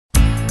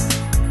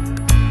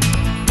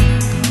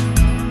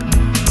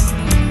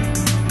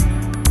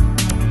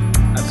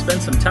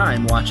spent some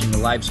time watching the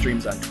live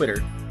streams on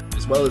Twitter,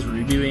 as well as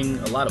reviewing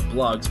a lot of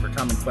blogs for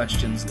common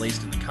questions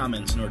laced in the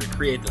comments in order to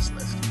create this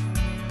list.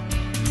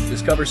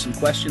 This covers some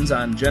questions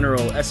on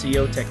general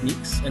SEO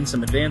techniques and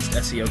some advanced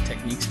SEO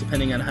techniques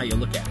depending on how you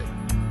look at it.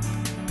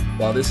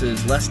 While this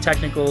is less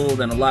technical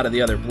than a lot of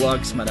the other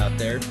blog smut out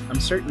there, I'm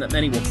certain that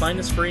many will find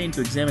this foray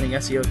into examining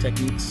SEO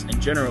techniques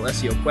and general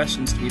SEO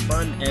questions to be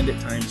fun and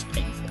at times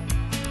painful.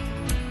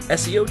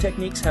 SEO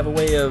techniques have a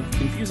way of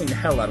confusing the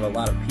hell out of a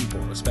lot of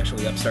people,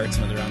 especially upstarts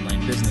and other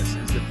online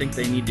businesses that think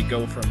they need to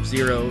go from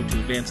zero to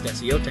advanced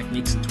SEO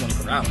techniques in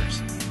 24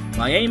 hours.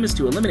 My aim is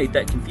to eliminate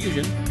that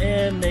confusion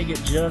and make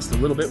it just a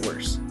little bit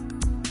worse.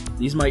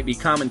 These might be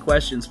common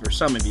questions for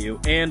some of you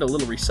and a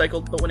little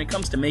recycled, but when it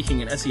comes to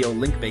making an SEO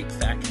link bait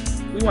fact,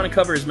 we want to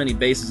cover as many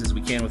bases as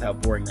we can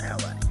without boring the hell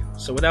out of you.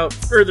 So without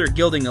further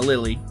gilding the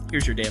lily,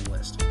 here's your damn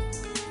list.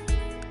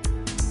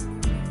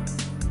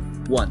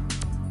 1.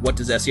 What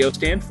does SEO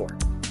stand for?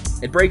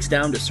 It breaks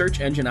down to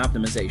search engine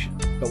optimization,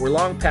 but we're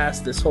long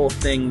past this whole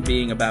thing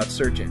being about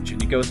search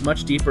engine. It goes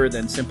much deeper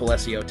than simple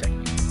SEO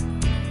techniques.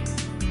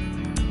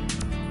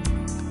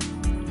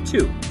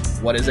 2.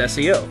 What is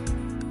SEO?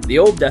 The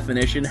old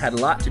definition had a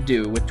lot to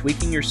do with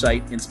tweaking your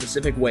site in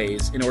specific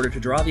ways in order to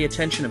draw the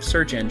attention of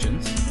search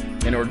engines,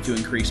 in order to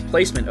increase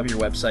placement of your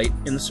website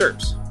in the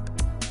SERPs.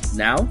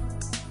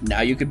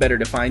 Now you could better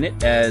define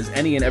it as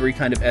any and every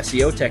kind of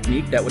SEO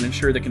technique that would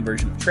ensure the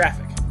conversion of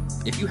traffic.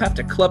 If you have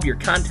to club your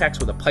contacts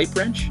with a pipe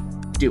wrench,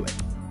 do it.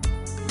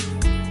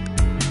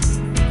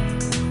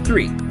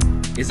 3.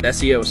 Is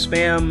SEO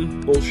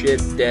spam, bullshit,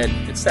 dead,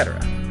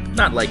 etc.?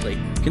 Not likely.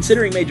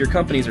 Considering major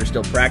companies are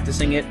still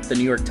practicing it, the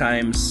New York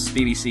Times,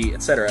 BBC,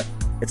 etc.,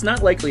 it's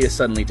not likely to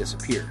suddenly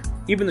disappear.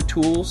 Even the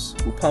tools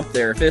who pump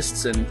their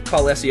fists and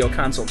call SEO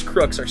consults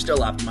crooks are still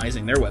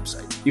optimizing their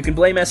websites. You can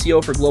blame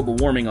SEO for global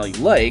warming all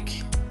you like,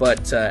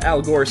 but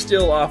Al Gore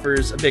still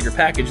offers a bigger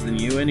package than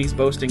you, and he's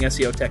boasting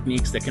SEO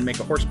techniques that can make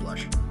a horse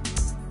blush.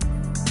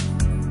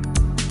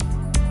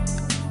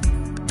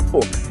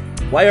 4.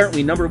 Why aren't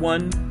we number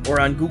 1 or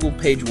on Google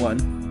page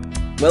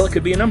 1? Well, it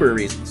could be a number of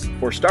reasons.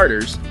 For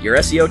starters, your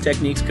SEO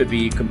techniques could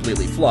be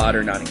completely flawed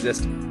or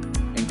non-existent.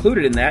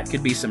 Included in that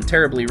could be some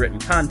terribly written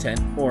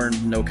content or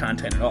no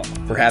content at all.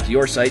 Perhaps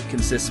your site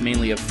consists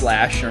mainly of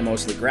Flash or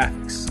mostly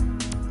graphics.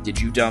 Did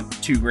you dump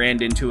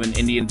 $2,000 into an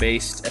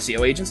Indian-based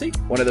SEO agency?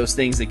 One of those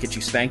things that get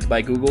you spanked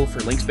by Google for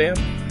link spam?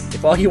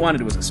 If all you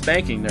wanted was a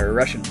spanking, there are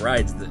Russian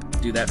brides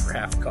that do that for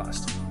half the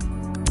cost.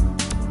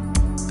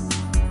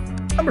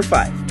 Number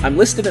 5. I'm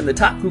listed in the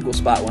top Google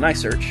spot when I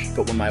search,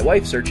 but when my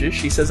wife searches,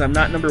 she says I'm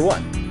not number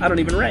 1. I don't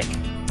even rank.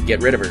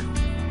 Get rid of her.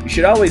 You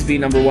should always be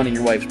number 1 in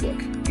your wife's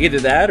book. Either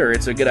that, or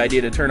it's a good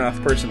idea to turn off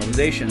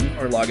personalization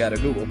or log out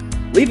of Google.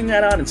 Leaving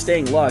that on and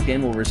staying logged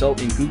in will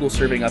result in Google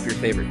serving up your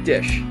favorite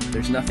dish.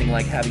 There's nothing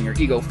like having your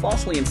ego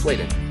falsely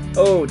inflated.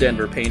 Oh,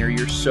 Denver Painter,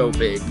 you're so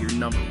big, you're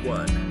number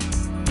 1.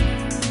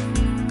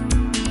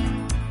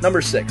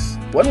 Number 6.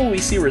 When will we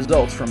see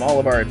results from all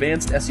of our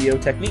advanced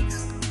SEO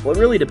techniques? Well, it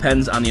really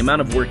depends on the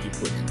amount of work you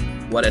put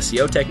in. What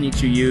SEO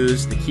techniques you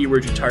use, the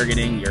keywords you're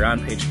targeting, your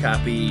on-page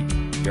copy,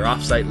 your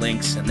off-site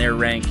links and their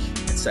rank,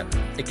 etc.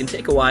 It can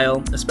take a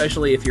while,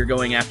 especially if you're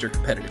going after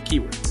competitive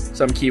keywords.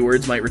 Some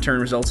keywords might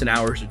return results in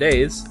hours or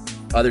days,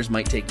 others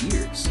might take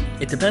years.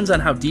 It depends on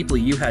how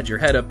deeply you had your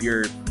head up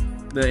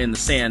in the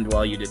sand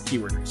while you did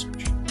keyword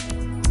research.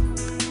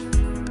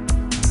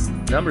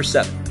 Number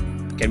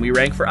 7. Can we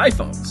rank for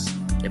iPhones?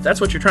 If that's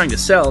what you're trying to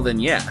sell, then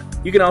yeah.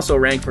 You can also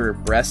rank for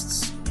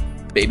breasts,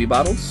 baby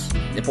bottles,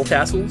 nipple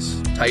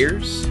tassels,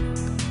 tires,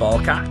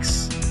 ball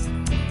cocks.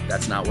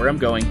 That's not where I'm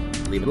going.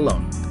 Leave it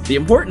alone. The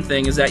important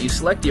thing is that you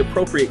select the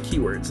appropriate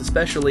keywords,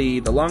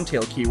 especially the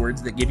long-tail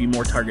keywords that give you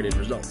more targeted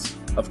results.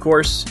 Of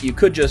course, you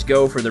could just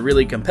go for the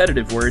really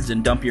competitive words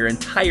and dump your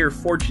entire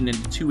fortune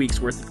into 2 weeks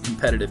worth of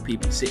competitive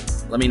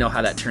PPC. Let me know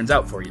how that turns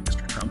out for you,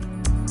 Mr. Trump.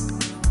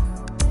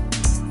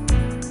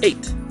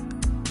 8.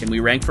 Can we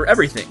rank for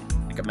everything,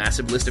 like a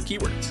massive list of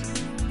keywords?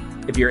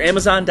 If you're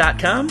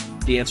Amazon.com,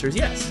 the answer is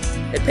yes.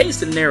 It pays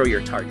to narrow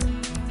your target.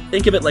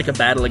 Think of it like a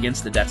battle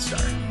against the Death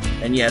Star.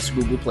 And yes,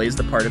 Google plays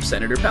the part of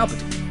Senator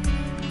Palpatine.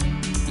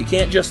 You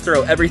can't just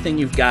throw everything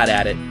you've got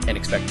at it and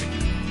expect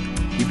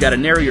victory. You've got to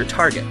narrow your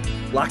target,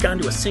 lock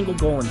onto a single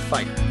goal and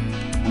fire.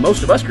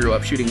 Most of us grew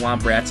up shooting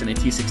womp rats in a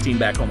T-16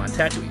 back home on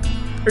Tatooine.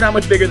 They're not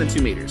much bigger than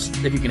 2 meters.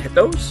 If you can hit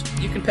those,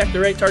 you can peck the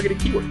right targeted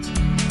keywords.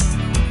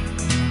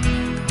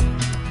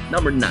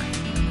 Number 9.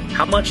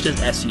 How much does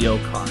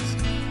SEO cost?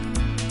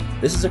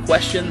 This is a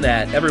question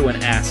that everyone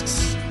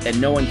asks,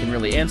 and no one can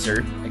really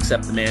answer,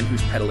 except the man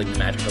who's peddling the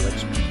magic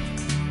elixir.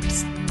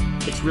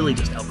 It's really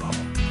just alcohol.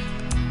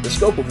 The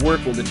scope of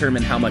work will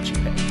determine how much you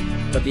pay,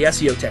 but the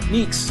SEO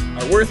techniques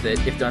are worth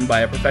it if done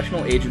by a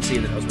professional agency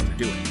that knows what they're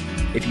doing.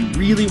 If you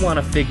really want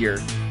to figure,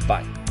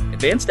 fine.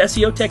 Advanced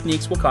SEO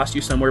techniques will cost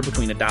you somewhere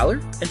between $1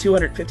 and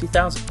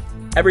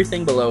 $250,000.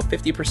 Everything below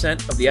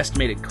 50% of the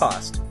estimated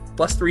cost,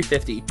 plus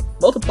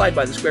 $350, multiplied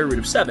by the square root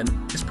of 7,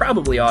 is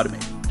probably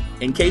automated.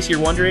 In case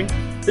you're wondering,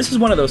 this is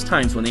one of those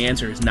times when the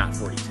answer is not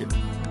 42.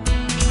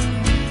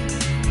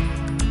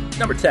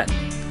 Number 10.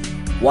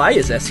 Why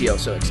is SEO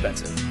so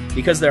expensive?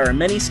 Because there are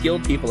many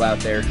skilled people out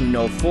there who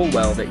know full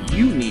well that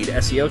you need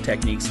SEO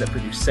techniques that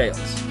produce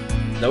sales.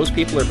 Those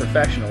people are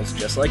professionals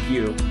just like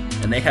you,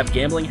 and they have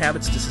gambling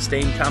habits to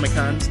sustain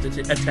Comic-Cons to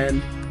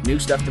attend, new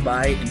stuff to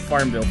buy, and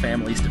Farmville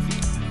families to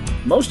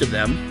feed. Most of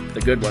them,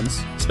 the good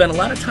ones, spend a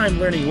lot of time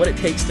learning what it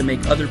takes to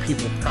make other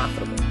people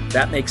profitable.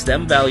 That makes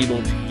them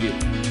valuable to you.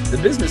 The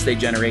business they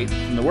generate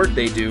from the work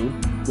they do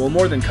will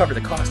more than cover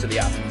the cost of the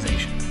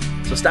optimization.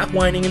 So stop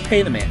whining and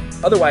pay the man.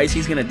 Otherwise,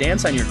 he's going to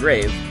dance on your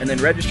grave and then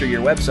register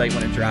your website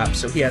when it drops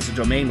so he has a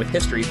domain with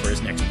history for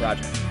his next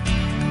project.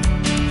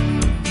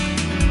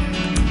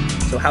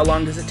 So how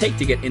long does it take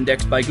to get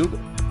indexed by Google?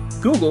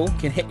 Google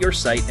can hit your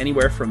site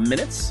anywhere from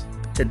minutes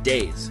to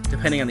days,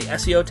 depending on the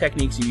SEO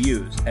techniques you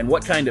use and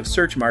what kind of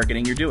search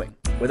marketing you're doing.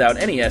 Without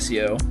any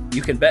SEO,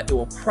 you can bet it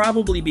will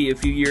probably be a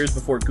few years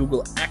before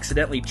Google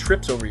accidentally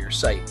trips over your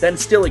site, then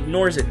still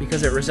ignores it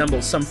because it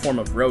resembles some form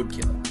of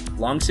roadkill,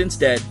 long since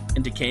dead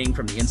and decaying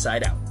from the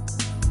inside out.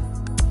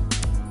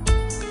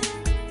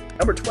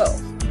 Number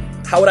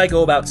 12. How would I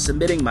go about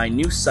submitting my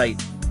new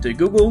site to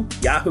Google,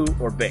 Yahoo,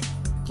 or Bing?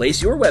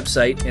 Place your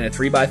website in a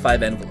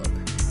 3x5 envelope,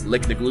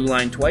 lick the glue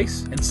line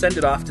twice, and send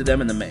it off to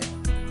them in the mail.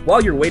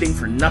 While you're waiting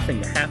for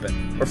nothing to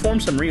happen, perform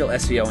some real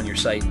SEO on your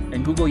site,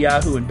 and Google,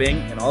 Yahoo, and Bing,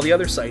 and all the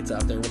other sites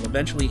out there will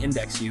eventually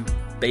index you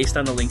based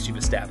on the links you've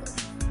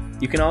established.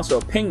 You can also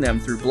ping them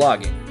through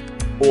blogging,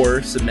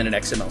 or submit an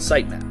XML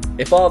sitemap.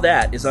 If all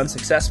that is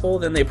unsuccessful,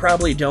 then they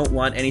probably don't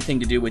want anything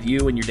to do with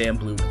you and your damn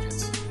blue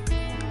widgets.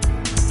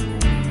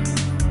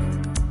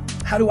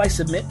 How do I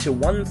submit to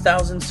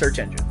 1,000 search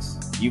engines?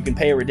 You can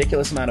pay a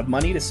ridiculous amount of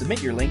money to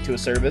submit your link to a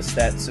service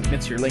that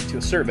submits your link to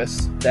a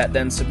service that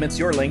then submits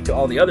your link to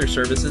all the other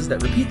services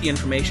that repeat the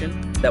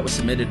information that was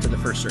submitted to the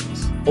first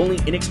service. Only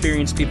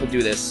inexperienced people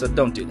do this, so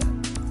don't do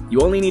that. You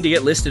only need to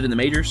get listed in the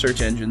major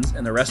search engines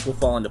and the rest will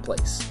fall into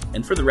place.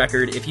 And for the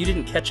record, if you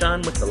didn't catch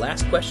on with the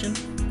last question,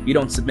 you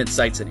don't submit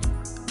sites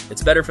anymore.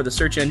 It's better for the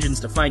search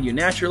engines to find you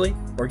naturally,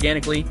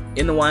 organically,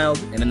 in the wild,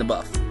 and in the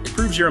buff. It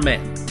proves you're a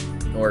man.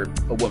 Or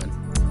a woman.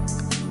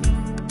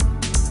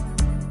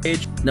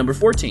 Page number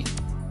 14.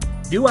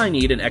 Do I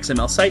need an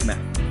XML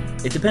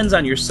sitemap? It depends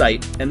on your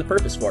site and the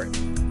purpose for it.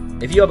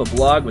 If you have a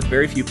blog with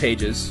very few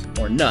pages,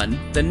 or none,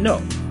 then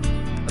no.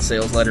 A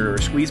sales letter or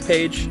a squeeze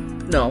page?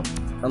 No,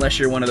 unless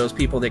you're one of those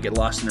people that get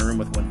lost in a room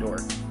with one door.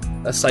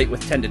 A site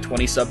with 10 to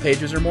 20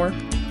 subpages or more?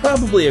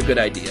 Probably a good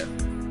idea.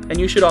 And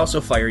you should also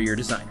fire your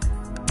designer.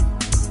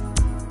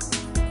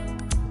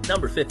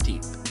 Number 15.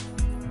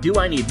 Do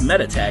I need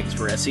meta tags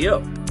for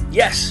SEO?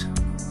 Yes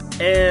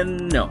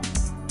and no.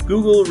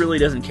 Google really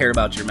doesn't care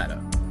about your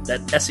meta. That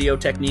SEO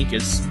technique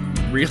is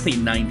really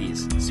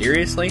 90s.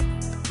 Seriously?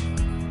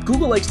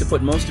 Google likes to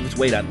put most of its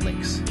weight on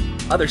links.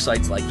 Other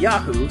sites like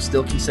Yahoo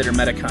still consider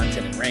meta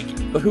content in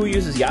ranking. But who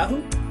uses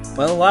Yahoo?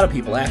 Well, a lot of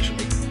people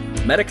actually.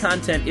 Meta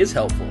content is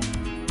helpful.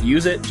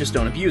 Use it, just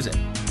don't abuse it.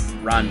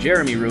 Ron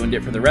Jeremy ruined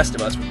it for the rest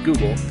of us with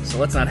Google, so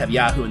let's not have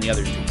Yahoo and the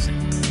others do the same.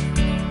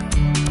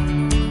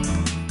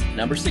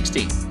 Number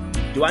 16.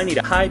 Do I need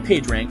a high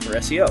page rank for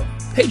SEO?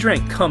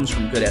 PageRank comes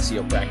from good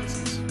SEO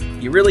practices.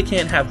 You really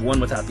can't have one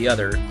without the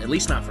other, at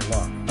least not for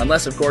long.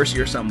 Unless, of course,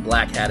 you're some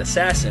black hat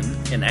assassin,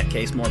 in that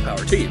case, more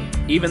power to you.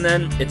 Even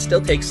then, it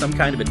still takes some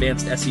kind of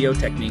advanced SEO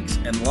techniques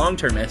and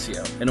long-term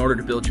SEO in order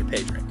to build your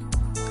PageRank.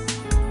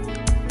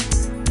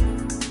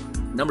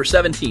 Number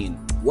 17.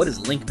 What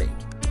is link bait?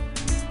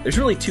 There's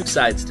really two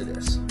sides to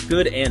this,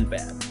 good and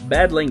bad.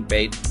 Bad link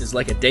bait is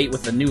like a date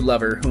with a new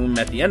lover whom,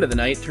 at the end of the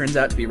night, turns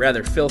out to be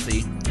rather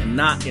filthy and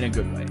not in a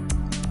good way.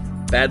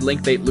 Bad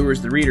link bait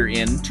lures the reader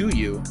in to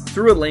you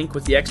through a link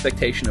with the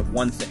expectation of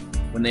one thing.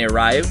 When they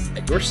arrive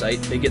at your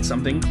site, they get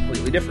something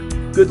completely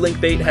different. Good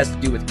link bait has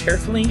to do with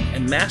carefully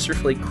and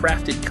masterfully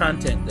crafted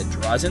content that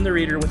draws in the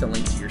reader with a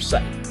link to your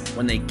site.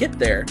 When they get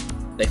there,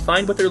 they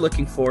find what they're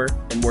looking for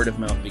and word of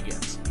mouth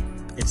begins.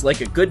 It's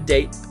like a good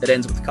date that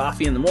ends with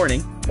coffee in the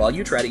morning while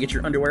you try to get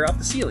your underwear off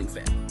the ceiling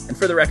fan. And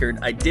for the record,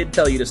 I did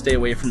tell you to stay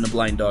away from the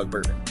blind dog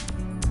bourbon.